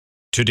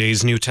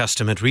Today's New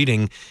Testament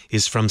reading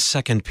is from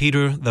 2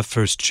 Peter, the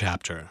first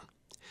chapter.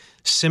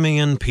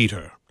 Simeon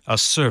Peter, a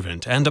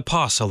servant and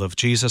apostle of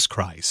Jesus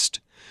Christ,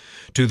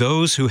 to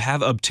those who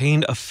have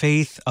obtained a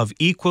faith of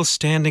equal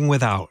standing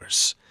with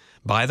ours,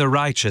 by the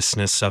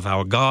righteousness of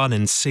our God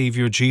and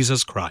Savior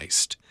Jesus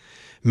Christ,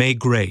 may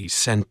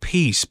grace and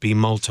peace be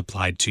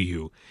multiplied to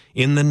you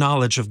in the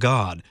knowledge of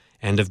God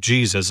and of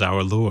Jesus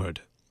our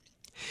Lord.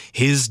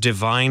 His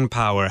divine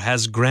power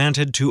has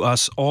granted to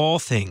us all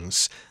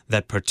things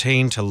that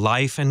pertain to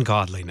life and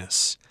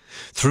godliness,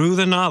 through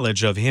the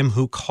knowledge of Him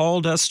who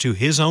called us to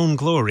His own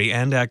glory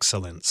and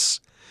excellence,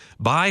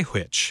 by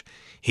which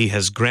He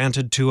has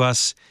granted to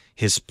us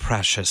His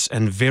precious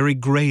and very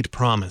great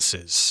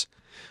promises,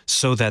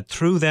 so that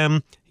through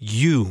them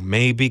you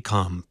may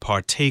become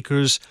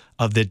partakers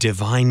of the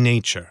divine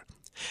nature,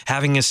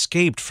 having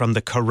escaped from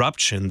the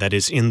corruption that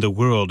is in the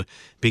world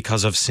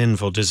because of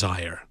sinful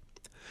desire.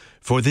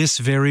 For this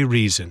very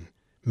reason,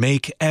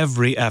 make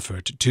every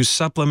effort to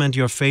supplement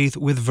your faith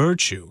with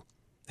virtue,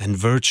 and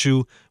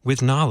virtue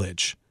with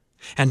knowledge,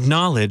 and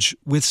knowledge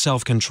with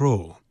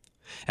self-control,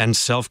 and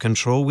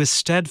self-control with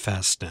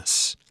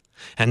steadfastness,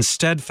 and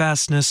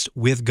steadfastness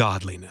with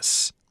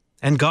godliness,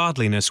 and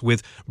godliness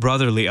with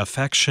brotherly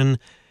affection,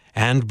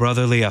 and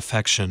brotherly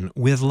affection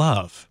with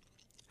love.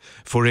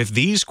 For if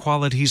these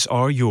qualities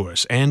are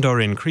yours and are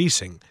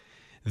increasing,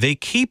 they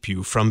keep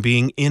you from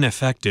being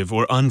ineffective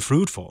or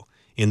unfruitful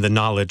in the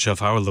knowledge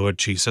of our Lord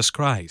Jesus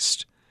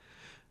Christ.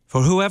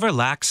 For whoever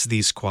lacks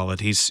these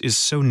qualities is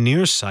so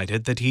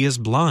nearsighted that he is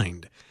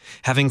blind,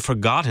 having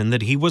forgotten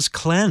that he was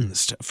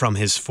cleansed from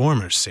his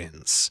former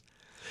sins.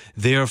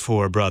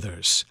 Therefore,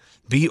 brothers,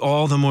 be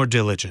all the more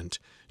diligent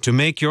to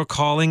make your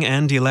calling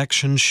and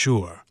election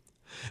sure.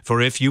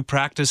 For if you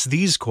practice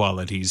these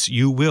qualities,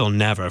 you will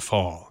never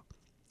fall.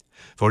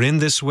 For in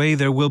this way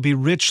there will be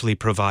richly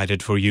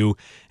provided for you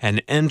an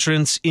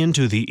entrance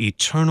into the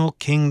eternal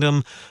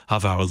kingdom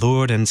of our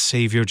Lord and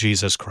Savior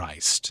Jesus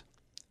Christ.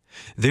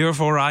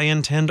 Therefore I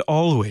intend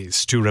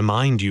always to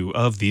remind you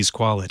of these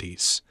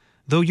qualities,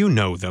 though you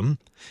know them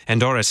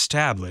and are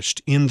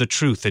established in the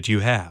truth that you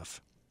have.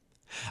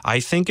 I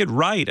think it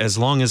right, as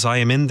long as I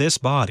am in this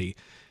body,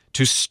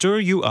 to stir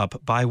you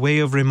up by way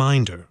of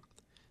reminder,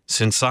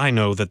 since I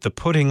know that the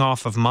putting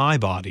off of my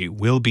body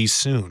will be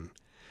soon,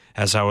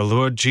 as our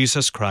Lord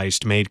Jesus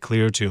Christ made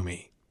clear to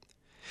me.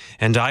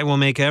 And I will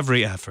make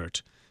every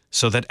effort,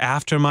 so that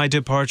after my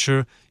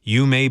departure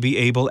you may be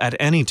able at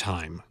any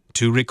time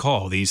to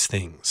recall these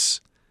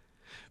things.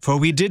 For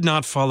we did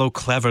not follow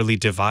cleverly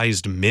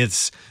devised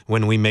myths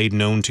when we made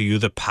known to you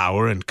the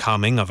power and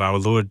coming of our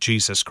Lord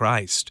Jesus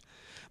Christ,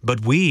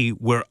 but we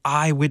were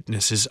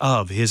eyewitnesses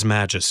of His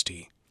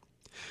majesty.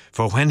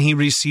 For when He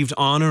received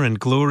honor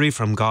and glory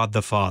from God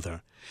the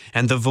Father,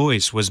 and the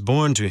voice was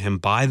borne to Him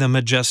by the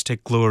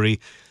majestic glory,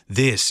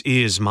 "This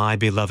is my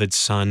beloved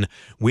Son,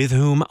 with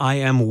whom I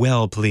am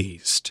well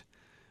pleased."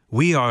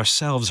 We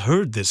ourselves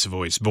heard this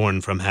voice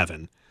borne from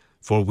heaven,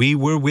 for we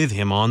were with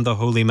Him on the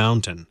holy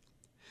mountain.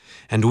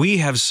 And we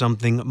have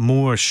something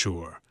more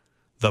sure,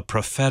 the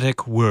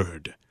prophetic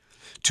word,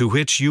 to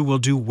which you will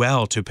do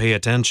well to pay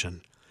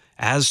attention,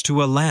 as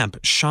to a lamp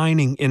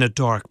shining in a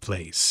dark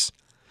place,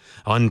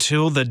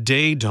 until the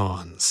day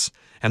dawns,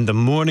 and the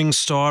morning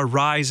star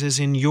rises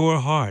in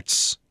your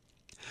hearts.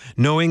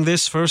 Knowing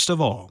this first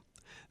of all,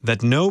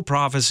 that no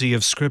prophecy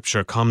of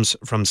Scripture comes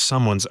from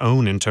someone's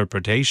own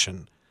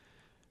interpretation.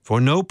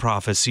 For no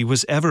prophecy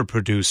was ever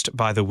produced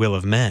by the will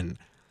of men,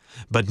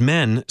 but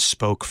men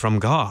spoke from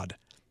God,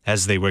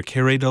 as they were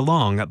carried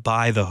along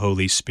by the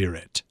Holy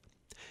Spirit.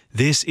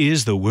 This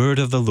is the word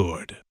of the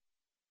Lord.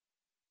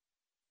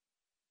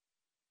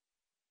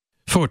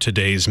 For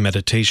today's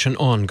meditation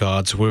on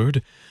God's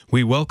Word,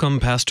 we welcome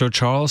Pastor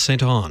Charles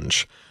St.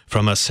 Onge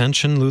from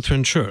Ascension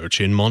Lutheran Church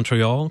in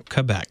Montreal,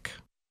 Quebec.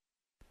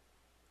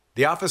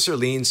 The officer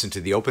leans into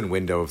the open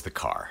window of the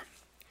car.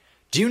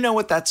 "Do you know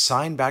what that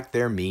sign back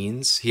there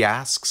means?" he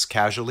asks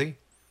casually.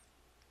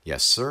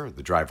 "Yes, sir,"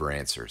 the driver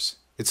answers.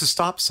 "It's a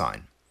stop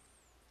sign."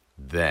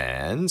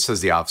 "Then,"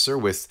 says the officer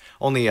with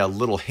only a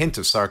little hint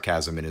of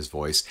sarcasm in his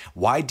voice,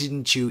 "why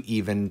didn't you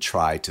even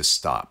try to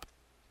stop?"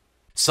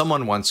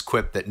 Someone once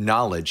quipped that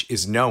knowledge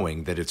is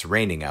knowing that it's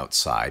raining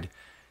outside.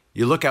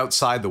 You look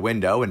outside the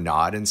window and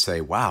nod and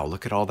say, "Wow,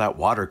 look at all that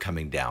water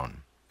coming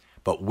down."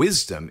 But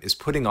wisdom is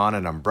putting on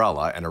an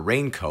umbrella and a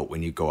raincoat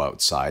when you go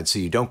outside so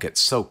you don't get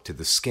soaked to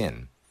the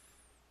skin.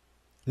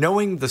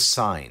 Knowing the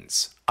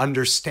signs,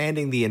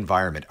 understanding the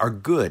environment are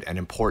good and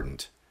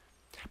important.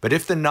 But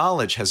if the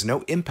knowledge has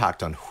no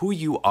impact on who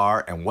you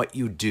are and what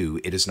you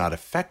do, it is not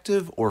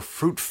effective or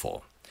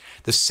fruitful.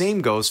 The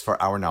same goes for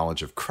our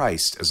knowledge of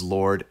Christ as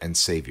Lord and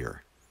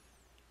Savior.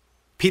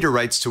 Peter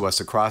writes to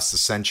us across the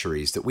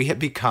centuries that we have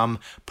become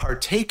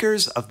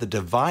partakers of the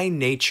divine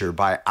nature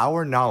by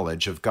our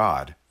knowledge of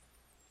God.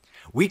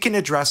 We can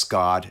address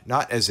God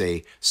not as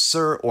a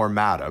sir or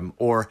madam,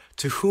 or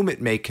to whom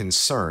it may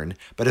concern,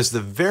 but as the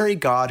very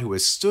God who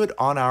has stood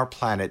on our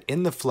planet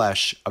in the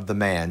flesh of the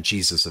man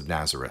Jesus of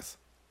Nazareth.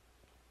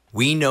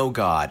 We know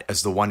God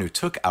as the one who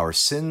took our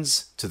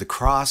sins to the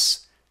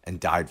cross and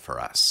died for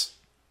us.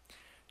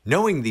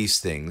 Knowing these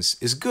things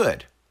is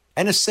good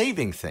and a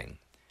saving thing.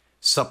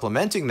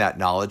 Supplementing that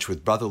knowledge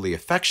with brotherly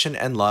affection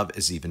and love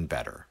is even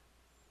better.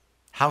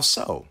 How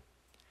so?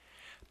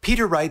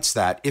 Peter writes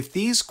that if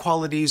these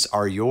qualities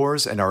are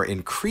yours and are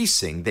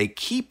increasing, they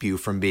keep you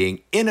from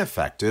being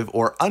ineffective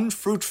or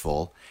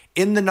unfruitful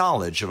in the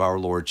knowledge of our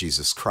Lord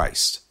Jesus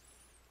Christ.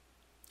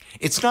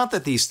 It's not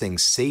that these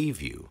things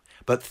save you,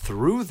 but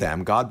through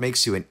them, God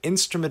makes you an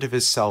instrument of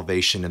his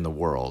salvation in the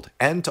world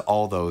and to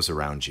all those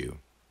around you.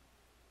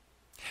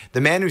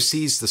 The man who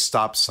sees the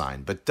stop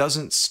sign but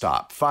doesn't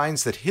stop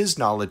finds that his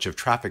knowledge of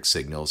traffic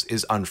signals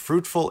is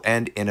unfruitful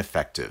and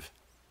ineffective.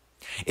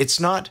 It's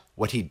not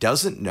what he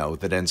doesn't know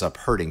that ends up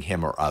hurting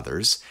him or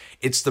others.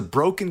 It's the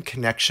broken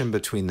connection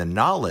between the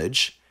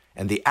knowledge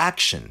and the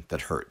action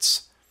that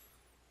hurts.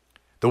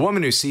 The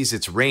woman who sees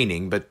it's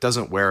raining but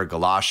doesn't wear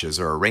galoshes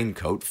or a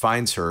raincoat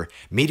finds her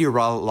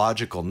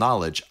meteorological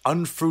knowledge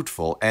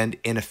unfruitful and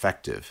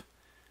ineffective.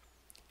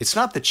 It's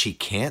not that she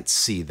can't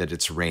see that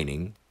it's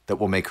raining that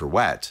will make her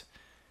wet.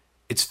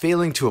 It's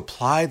failing to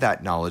apply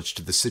that knowledge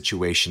to the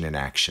situation in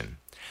action.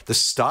 The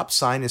stop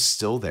sign is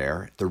still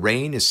there, the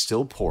rain is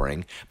still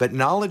pouring, but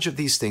knowledge of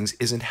these things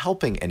isn't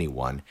helping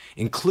anyone,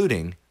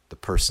 including the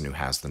person who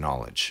has the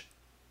knowledge.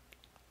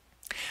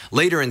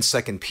 Later in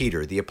 2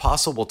 Peter, the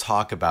apostle will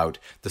talk about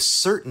the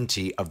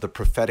certainty of the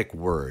prophetic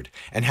word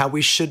and how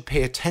we should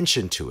pay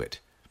attention to it.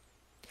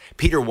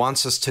 Peter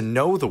wants us to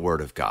know the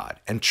word of God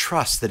and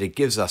trust that it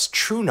gives us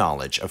true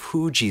knowledge of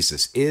who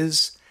Jesus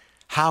is,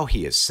 how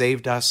he has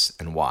saved us,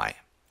 and why.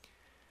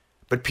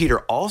 But Peter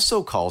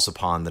also calls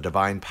upon the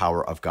divine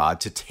power of God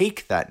to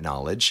take that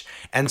knowledge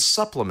and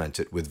supplement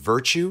it with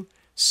virtue,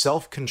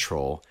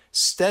 self-control,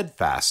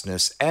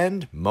 steadfastness,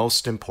 and,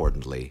 most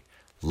importantly,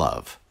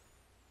 love.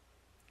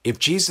 If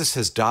Jesus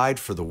has died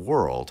for the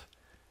world,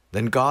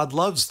 then God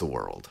loves the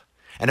world.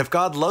 And if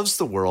God loves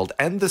the world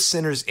and the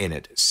sinners in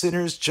it,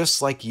 sinners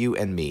just like you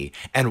and me,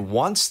 and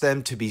wants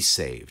them to be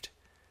saved,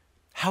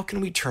 how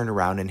can we turn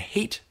around and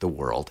hate the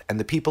world and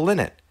the people in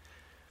it?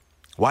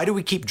 Why do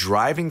we keep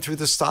driving through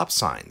the stop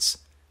signs,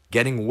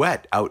 getting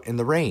wet out in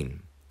the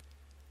rain?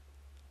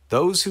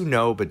 Those who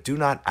know but do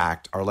not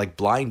act are like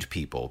blind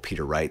people,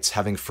 Peter writes,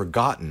 having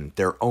forgotten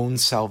their own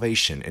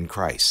salvation in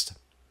Christ.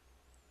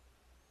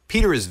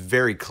 Peter is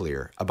very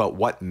clear about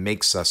what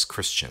makes us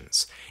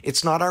Christians.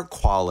 It's not our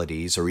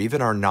qualities or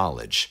even our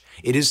knowledge.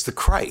 It is the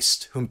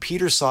Christ whom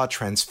Peter saw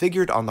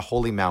transfigured on the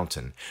holy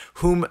mountain,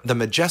 whom the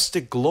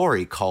majestic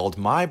glory called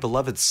my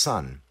beloved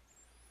Son.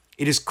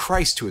 It is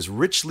Christ who has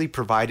richly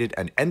provided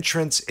an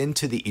entrance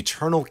into the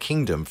eternal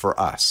kingdom for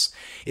us.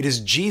 It is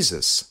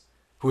Jesus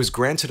who has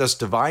granted us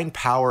divine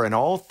power in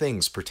all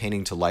things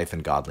pertaining to life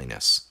and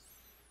godliness.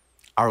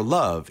 Our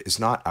love is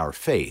not our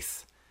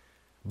faith,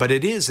 but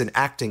it is an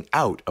acting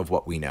out of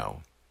what we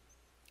know.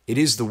 It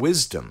is the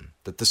wisdom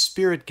that the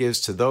Spirit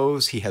gives to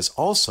those he has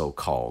also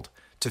called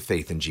to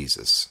faith in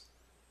Jesus.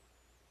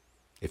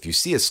 If you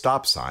see a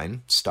stop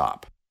sign,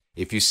 stop.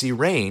 If you see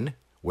rain,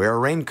 wear a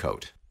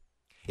raincoat.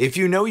 If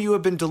you know you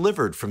have been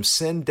delivered from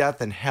sin,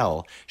 death, and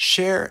hell,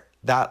 share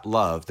that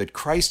love that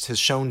Christ has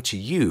shown to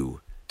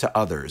you to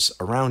others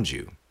around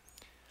you.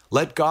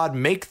 Let God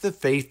make the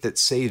faith that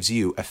saves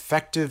you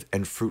effective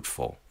and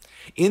fruitful.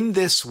 In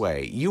this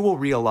way, you will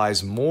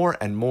realize more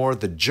and more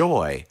the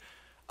joy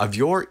of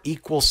your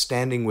equal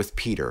standing with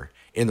Peter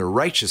in the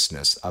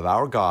righteousness of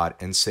our God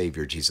and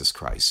Savior Jesus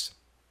Christ.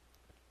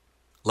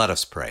 Let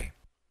us pray.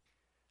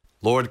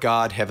 Lord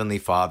God, Heavenly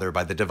Father,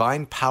 by the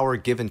divine power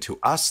given to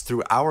us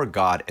through our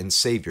God and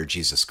Savior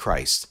Jesus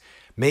Christ,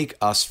 make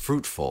us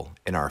fruitful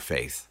in our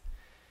faith.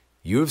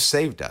 You have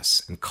saved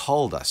us and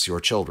called us your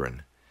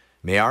children.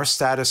 May our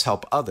status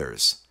help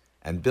others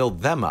and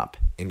build them up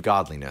in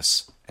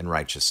godliness and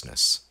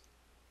righteousness.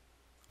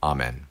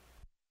 Amen.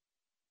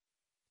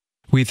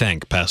 We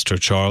thank Pastor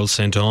Charles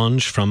St.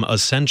 Onge from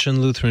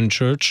Ascension Lutheran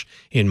Church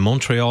in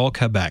Montreal,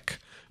 Quebec,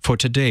 for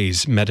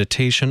today's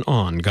meditation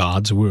on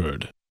God's Word.